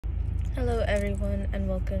Hello everyone and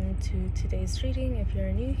welcome to today's reading. If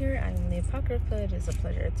you're new here, I'm LeeApocrypha. It is a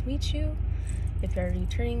pleasure to meet you. If you're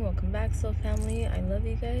returning, welcome back, soul family. I love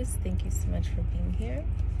you guys. Thank you so much for being here.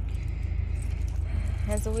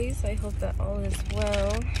 As always, I hope that all is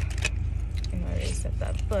well. I already said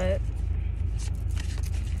that, but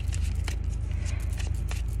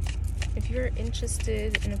if you're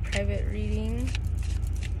interested in a private reading,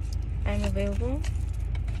 I'm available.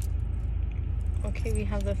 Okay, we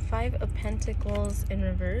have the Five of Pentacles in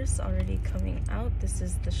reverse already coming out. This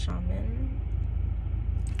is the Shaman.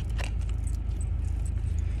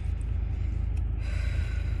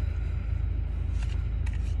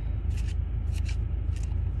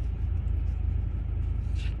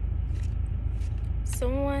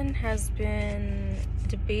 Someone has been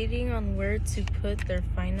debating on where to put their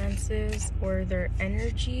finances or their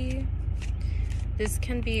energy. This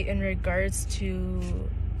can be in regards to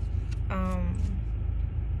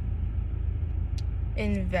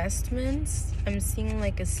investments. I'm seeing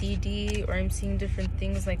like a CD, or I'm seeing different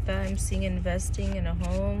things like that. I'm seeing investing in a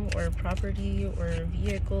home or a property or a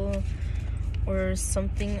vehicle or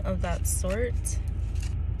something of that sort.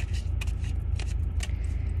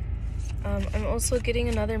 I'm also getting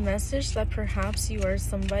another message that perhaps you are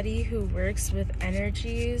somebody who works with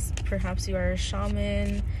energies. Perhaps you are a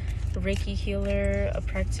shaman, a Reiki healer, a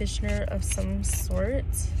practitioner of some sort,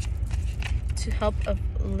 to help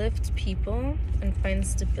uplift people and find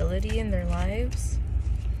stability in their lives.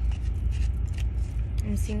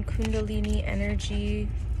 I'm seeing Kundalini energy.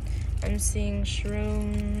 I'm seeing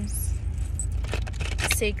shrooms,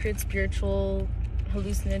 sacred spiritual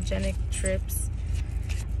hallucinogenic trips,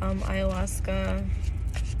 ayahuasca.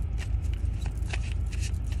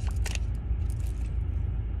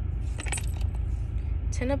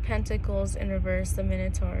 Ten of Pentacles in reverse, the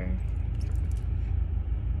Minotaur.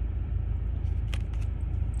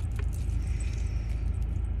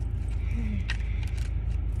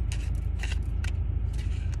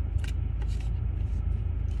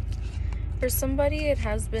 For somebody, it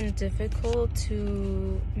has been difficult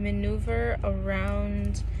to maneuver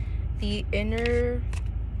around the inner,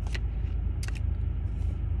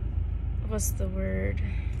 what's the word?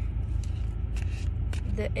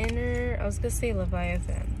 The inner, I was gonna say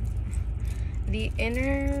Leviathan. The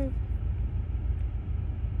inner,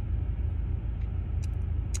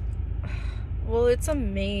 well, it's a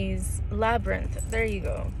maze, labyrinth, there you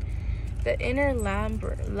go. The inner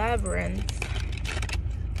labyrinth.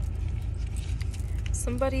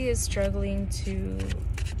 Somebody is struggling to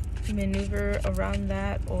maneuver around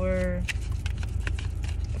that or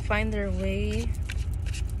find their way.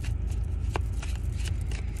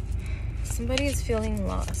 Somebody is feeling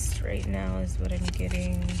lost right now is what I'm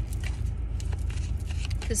getting.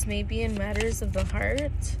 This may be in matters of the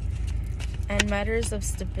heart and matters of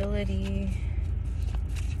stability.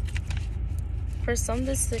 For some,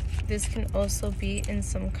 this can also be in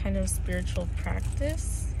some kind of spiritual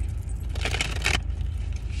practice.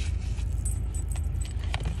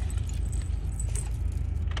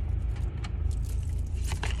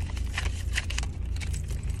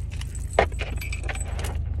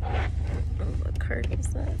 Is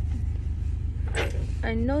that?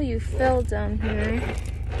 I know you fell down here.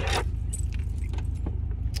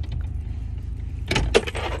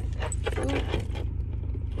 Ooh.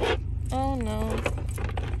 Oh no.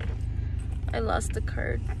 I lost the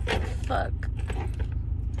card. Fuck.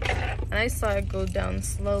 And I saw it go down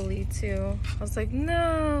slowly too. I was like,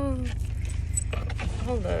 no.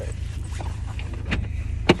 Hold up.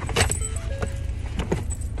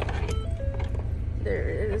 There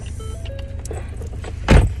it is.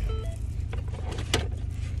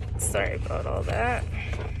 Sorry about all that.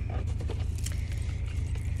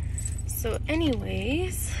 So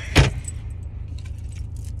anyways,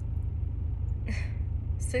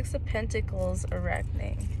 Six of Pentacles,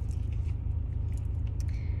 Arachne.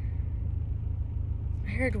 I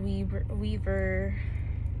heard Weaver,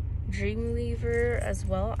 Dreamweaver as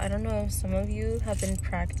well. I don't know if some of you have been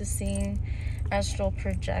practicing astral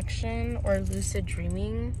projection or lucid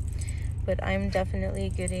dreaming, but I'm definitely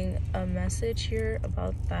getting a message here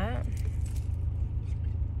about that.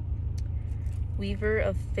 Weaver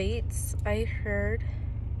of Fates, I heard.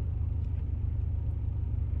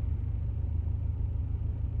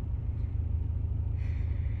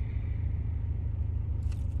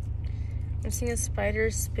 I'm seeing a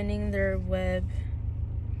spider spinning their web.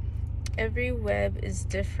 Every web is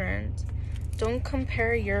different. Don't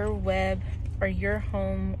compare your web or your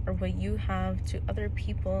home or what you have to other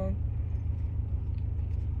people.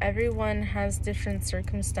 Everyone has different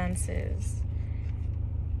circumstances.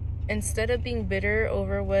 instead of being bitter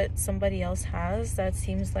over what somebody else has that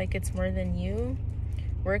seems like it's more than you,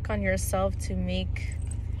 work on yourself to make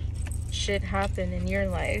shit happen in your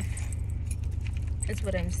life. Is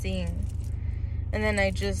what I'm seeing. And then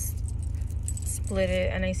I just split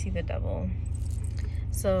it and I see the devil.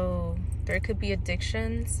 So there could be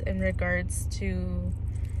addictions in regards to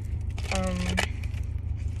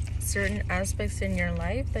certain aspects in your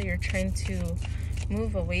life that you're trying to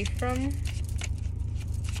move away from.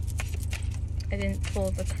 I didn't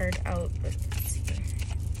pull the card out, but let's see.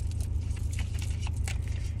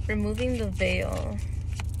 Removing the veil.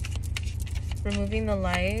 Removing the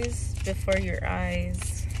lies before your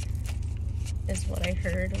eyes is what I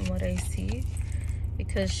heard and what I see.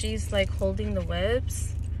 Because she's like holding the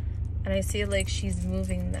webs and I see it like she's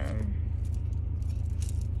moving them.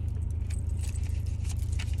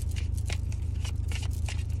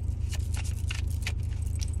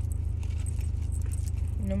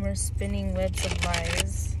 No more spinning webs of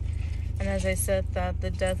lies. And as I said, that the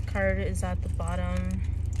death card is at the bottom.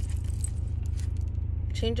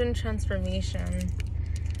 Change and transformation.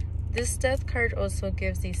 This death card also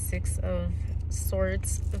gives a 6 of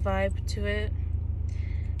Swords vibe to it.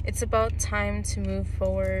 It's about time to move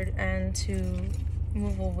forward and to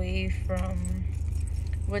move away from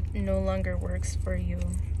what no longer works for you.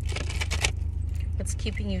 What's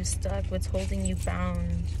keeping you stuck, what's holding you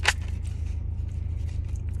bound.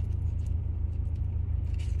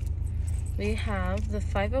 We have the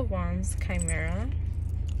 5 of Wands Chimera,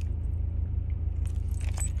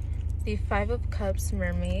 the 5 of Cups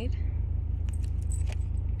Mermaid,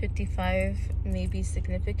 55 may be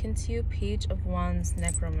significant to you, Page of Wands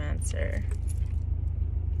Necromancer.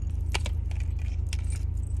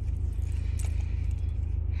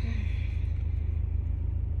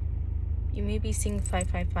 You may be seeing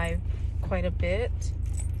 555 quite a bit.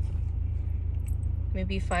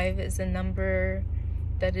 Maybe 5 is a number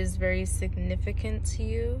that is very significant to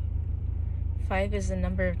you. 5 is a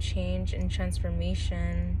number of change and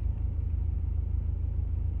transformation.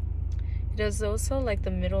 It is also like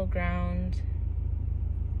the middle ground.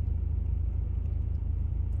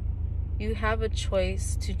 You have a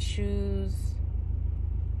choice to choose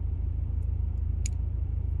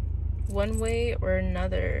one way or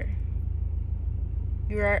another.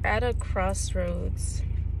 You are at a crossroads.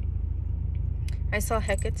 I saw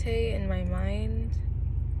Hecate in my mind.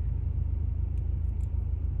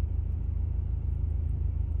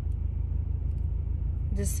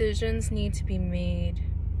 Decisions need to be made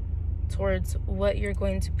towards what you're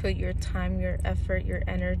going to put your time, your effort, your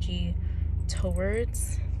energy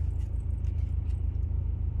towards.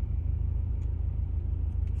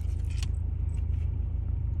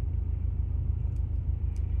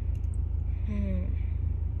 I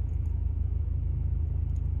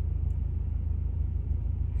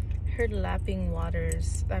heard lapping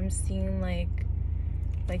waters. I'm seeing like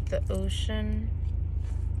the ocean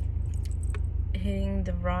hitting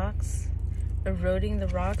the rocks, eroding the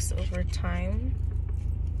rocks over time.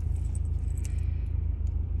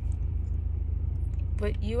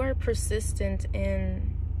 But you are persistent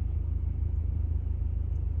in,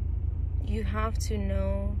 you have to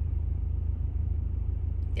know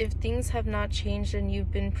if things have not changed and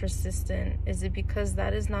you've been persistent, is it because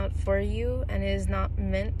that is not for you and it is not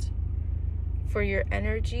meant for your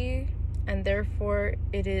energy, and therefore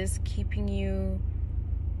it is keeping you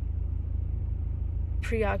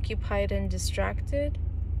preoccupied and distracted?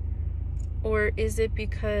 Or is it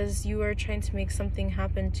because you are trying to make something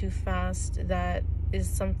happen too fast that is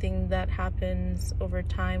something that happens over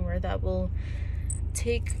time, or that will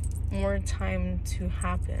take more time to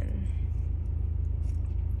happen?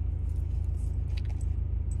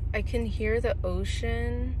 I can hear the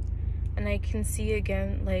ocean, and I can see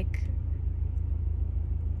again, like,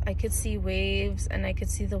 I could see waves, and I could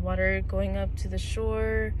see the water going up to the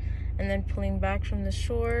shore and then pulling back from the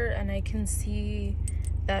shore, and I can see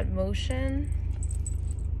that motion.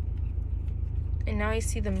 And now I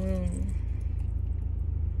see the moon.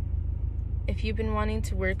 If you've been wanting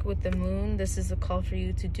to work with the moon, this is a call for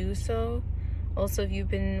you to do so. Also, if you've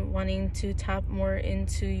been wanting to tap more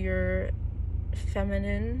into your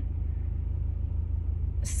feminine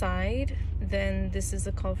side, then this is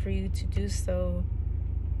a call for you to do so.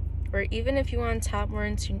 Or even if you want to tap more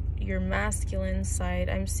into your masculine side,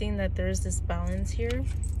 I'm seeing that there's this balance here.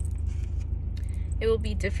 It will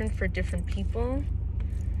be different for different people.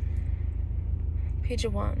 Page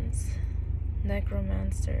of Wands,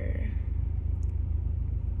 Necromancer.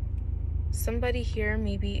 Somebody here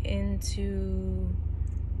may be into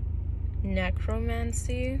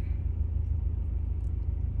necromancy.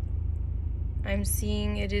 I'm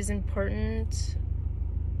seeing it is important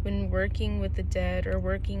when working with the dead or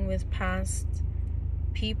working with past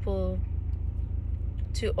people,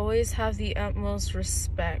 to always have the utmost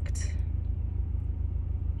respect.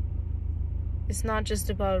 It's not just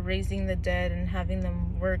about raising the dead and having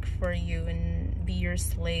them work for you and be your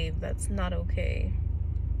slave. That's not okay.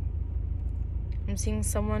 I'm seeing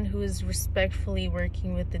someone who is respectfully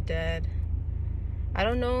working with the dead. I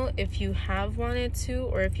don't know if you have wanted to,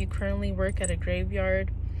 or if you currently work at a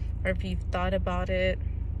graveyard, or if you've thought about it,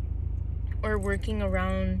 or working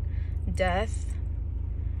around death.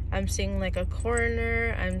 I'm seeing like a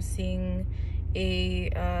coroner. I'm seeing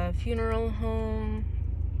a funeral home.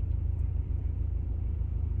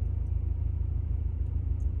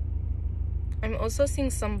 I'm also seeing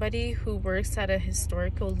somebody who works at a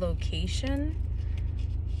historical location,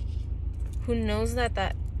 who knows that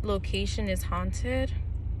that location is haunted,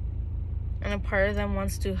 and a part of them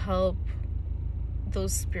wants to help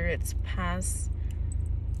those spirits pass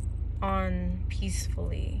on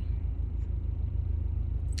peacefully.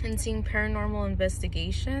 And seeing paranormal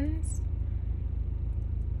investigations.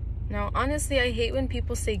 Now, honestly, I hate when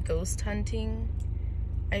people say ghost hunting.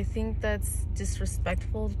 I think that's a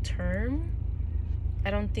disrespectful term. I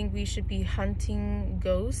don't think we should be hunting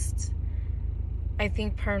ghosts. I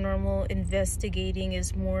think paranormal investigating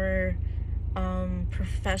is more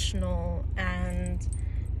professional and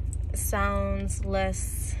sounds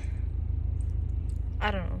less, I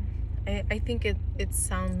don't know. I think it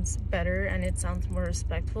sounds better and it sounds more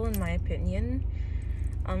respectful, in my opinion.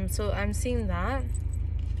 So I'm seeing that.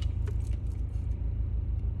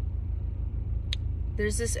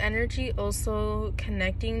 There's this energy also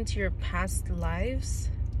connecting to your past lives.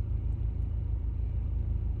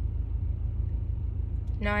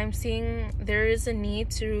 Now I'm seeing there is a need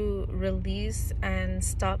to release and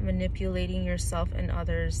stop manipulating yourself and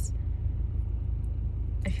others.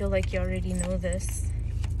 I feel like you already know this.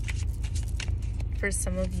 For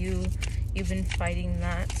some of you, you've been fighting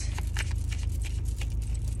that.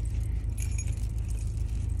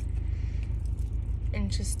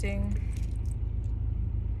 Interesting.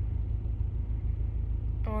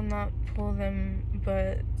 I will not pull them,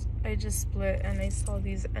 but I just split and I saw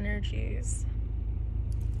these energies.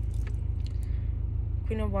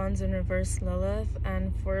 Queen of Wands in reverse, Lilith,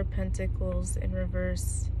 and Four of Pentacles in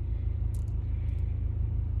reverse,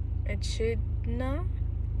 Echidna.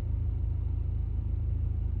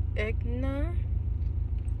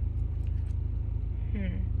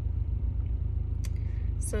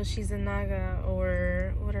 So she's a Naga,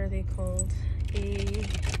 or what are they called?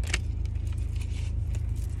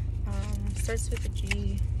 Starts with a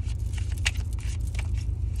G.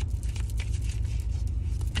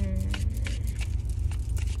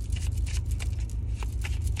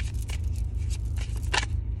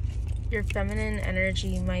 Your feminine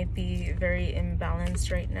energy might be very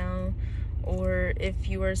imbalanced right now, or if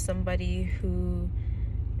you are somebody who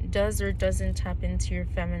does or doesn't tap into your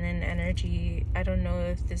feminine energy, I don't know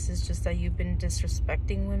if this is just that you've been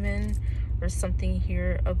disrespecting women, or something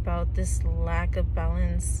here about this lack of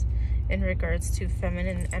balance in regards to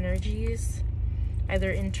feminine energies,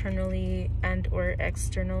 either internally and or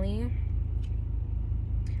externally.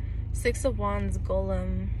 Six of Wands,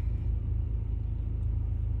 Golem.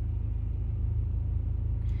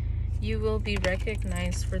 You will be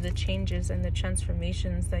recognized for the changes and the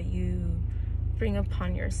transformations that you bring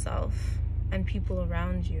upon yourself and people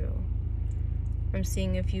around you. I'm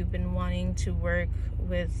seeing if you've been wanting to work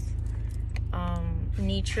with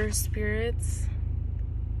nature spirits.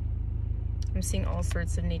 I'm seeing all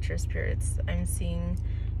sorts of nature spirits. I'm seeing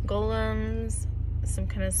golems, some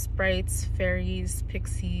kind of sprites, fairies,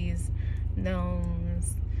 pixies,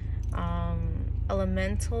 gnomes,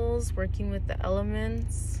 elementals, working with the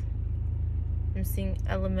elements. I'm seeing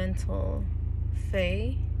elemental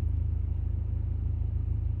fae.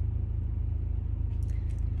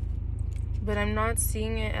 But I'm not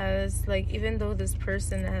seeing it as, like, even though this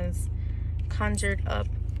person has conjured up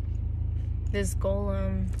this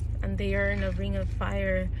golem and they are in a ring of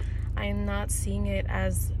fire, I am not seeing it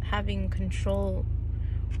as having control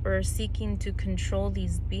or seeking to control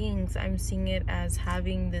these beings. I'm seeing it as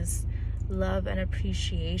having this love and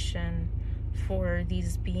appreciation for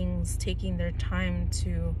these beings, taking their time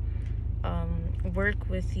to work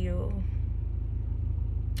with you.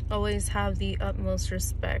 Always have the utmost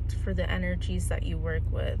respect for the energies that you work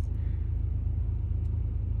with,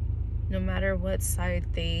 no matter what side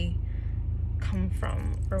they come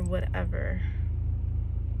from or whatever.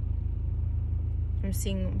 I'm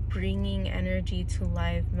seeing bringing energy to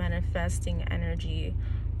life, manifesting energy,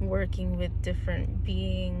 working with different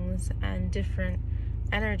beings and different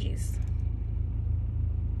energies.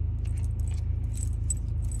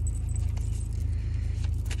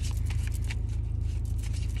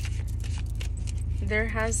 there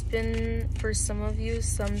has been, for some of you,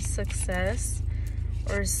 some success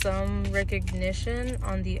or some recognition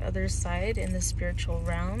on the other side in the spiritual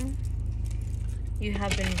realm. You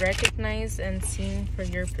have been recognized and seen for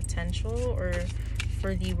your potential or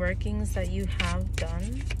for the workings that you have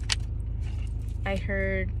done. I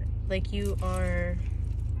heard like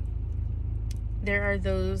there are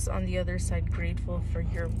those on the other side grateful for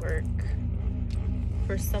your work.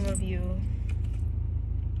 For some of you,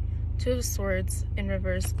 Two of Swords in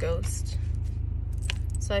reverse, Ghost.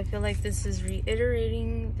 So I feel like this is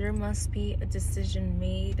reiterating there must be a decision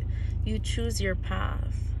made. You choose your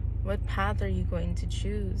path. What path are you going to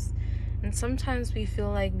choose? And sometimes we feel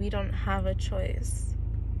like we don't have a choice.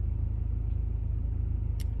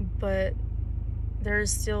 But there are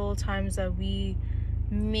still times that we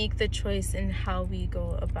make the choice in how we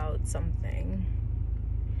go about something.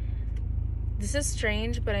 This is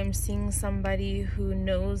strange, but I'm seeing somebody who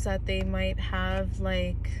knows that they might have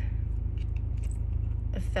like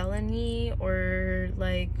a felony, or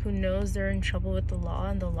like who knows they're in trouble with the law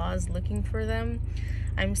and the law is looking for them.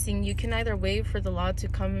 I'm seeing you can either wait for the law to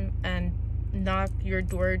come and knock your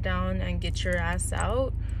door down and get your ass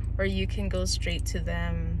out, or you can go straight to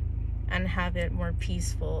them and have it more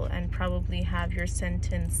peaceful and probably have your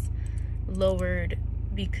sentence lowered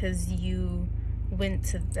because you went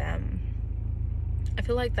to them. I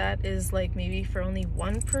feel like that is like maybe for only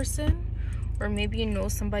one person, or maybe you know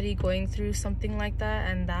somebody going through something like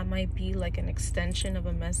that, and that might be like an extension of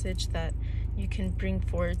a message that you can bring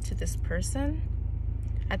forward to this person.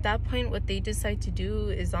 At that point, what they decide to do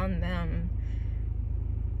is on them.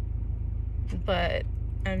 But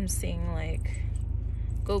I'm seeing like,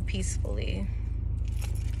 go peacefully.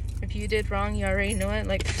 If you did wrong, you already know it.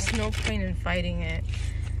 Like, there's no point in fighting it.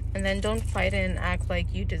 And then don't fight it and act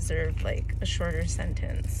like you deserve like a shorter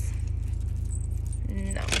sentence.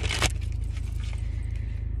 No.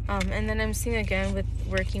 And then I'm seeing again with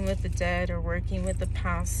working with the dead or working with the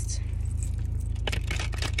past,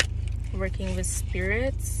 working with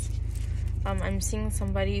spirits. I'm seeing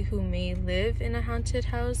somebody who may live in a haunted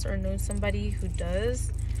house or know somebody who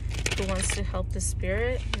does, who wants to help the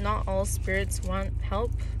spirit. Not all spirits want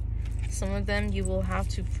help. Some of them you will have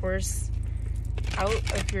to force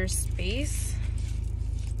out of your space.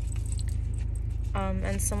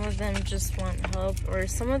 And some of them just want help, or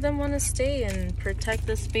some of them want to stay and protect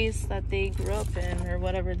the space that they grew up in, or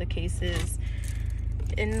whatever the case is.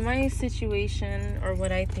 In my situation, or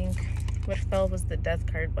what I think, what fell was the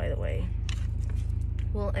Death card, by the way.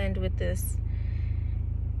 We'll end with this.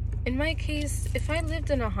 In my case, if I lived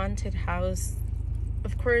in a haunted house,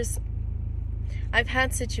 of course, I've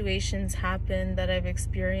had situations happen that I've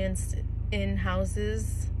experienced in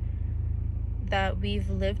houses that we've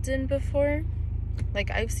lived in before.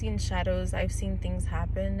 Like, I've seen shadows, I've seen things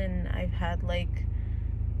happen, and I've had like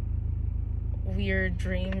weird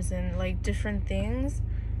dreams and like different things.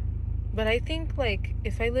 But I think like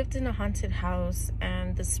if I lived in a haunted house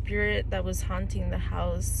and the spirit that was haunting the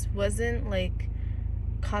house wasn't like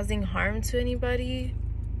causing harm to anybody,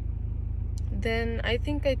 then I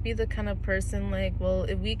think I'd be the kind of person like, well,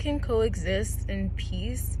 if we can coexist in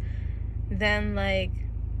peace, then like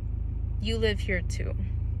you live here too.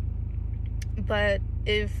 But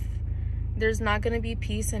if there's not gonna be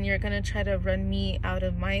peace and you're gonna try to run me out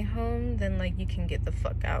of my home, then like you can get the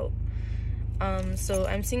fuck out. So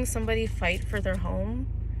I'm seeing somebody fight for their home.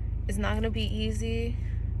 It's not gonna be easy,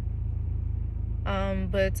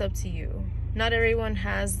 but it's up to you. Not everyone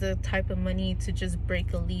has the type of money to just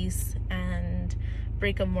break a lease and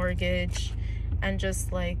break a mortgage and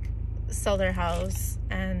just like sell their house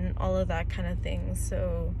and all of that kind of thing.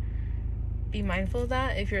 So be mindful of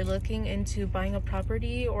that. If you're looking into buying a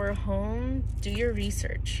property or a home, do your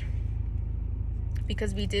research,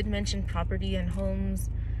 because we did mention property and homes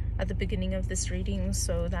at the beginning of this reading,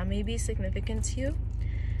 so that may be significant to you.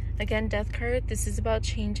 Again, Death card, this is about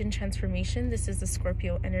change and transformation. This is the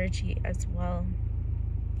Scorpio energy as well.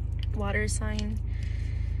 Water sign.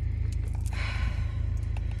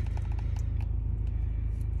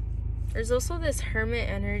 There's also this Hermit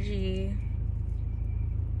energy.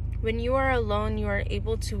 When you are alone, you are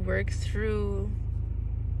able to work through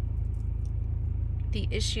the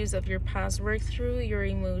issues of your past, work through your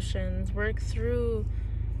emotions, work through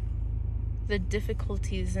the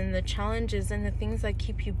difficulties and the challenges and the things that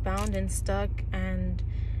keep you bound and stuck and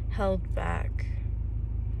held back.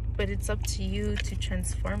 But it's up to you to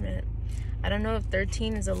transform it. I don't know if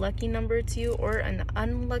 13 is a lucky number to you or an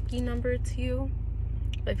unlucky number to you,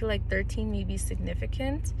 but I feel like 13 may be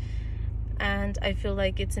significant. And I feel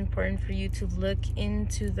like it's important for you to look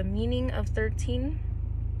into the meaning of 13.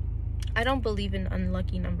 I don't believe in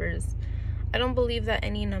unlucky numbers. I don't believe that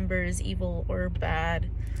any number is evil or bad.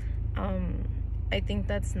 I think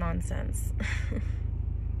that's nonsense.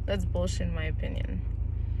 That's bullshit in my opinion.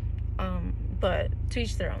 But to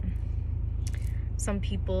each their own. Some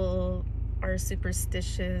people are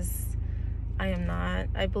superstitious. I am not.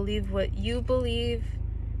 I believe what you believe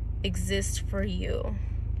exists for you.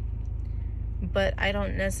 But I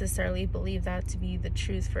don't necessarily believe that to be the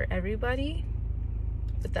truth for everybody.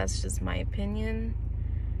 But that's just my opinion.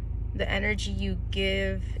 The energy you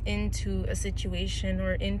give into a situation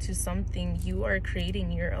or into something, you are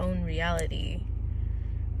creating your own reality.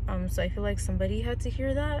 So I feel like somebody had to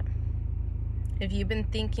hear that. If you've been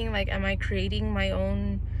thinking, like, am I creating my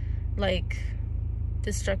own, like,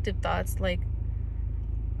 destructive thoughts? Like,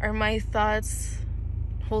 are my thoughts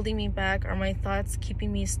holding me back? Are my thoughts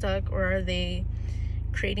keeping me stuck? Or are they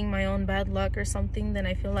creating my own bad luck or something? Then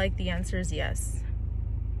I feel like the answer is yes.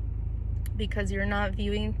 Because you're not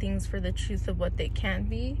viewing things for the truth of what they can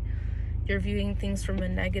be. You're viewing things from a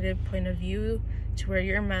negative point of view to where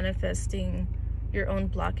you're manifesting your own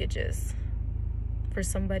blockages for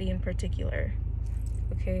somebody in particular.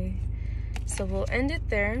 Okay, so we'll end it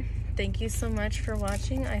there. Thank you so much for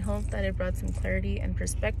watching. I hope that it brought some clarity and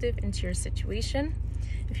perspective into your situation.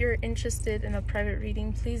 If you're interested in a private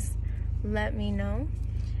reading, please let me know.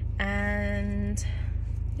 And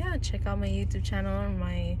yeah, check out my YouTube channel or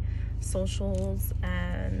my socials,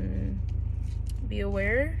 and be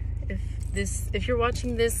aware if you're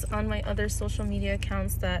watching this on my other social media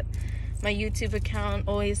accounts, that my YouTube account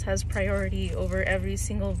always has priority over every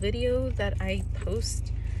single video that I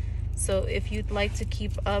post. So if you'd like to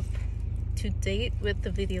keep up to date with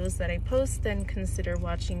the videos that I post, then consider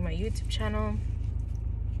watching my YouTube channel.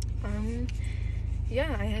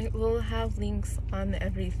 Yeah, I will have links on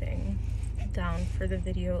everything down for the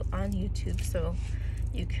video on YouTube, so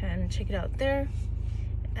you can check it out there.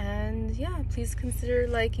 And yeah, please consider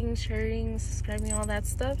liking, sharing, subscribing, all that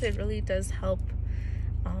stuff. It really does help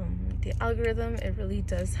the algorithm. It really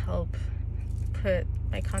does help put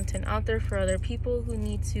my content out there for other people who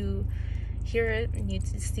need to hear it, need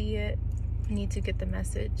to see it, need to get the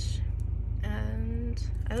message. And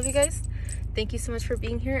I love you guys. Thank you so much for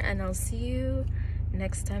being here, and I'll see you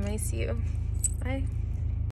next time I see you. Bye.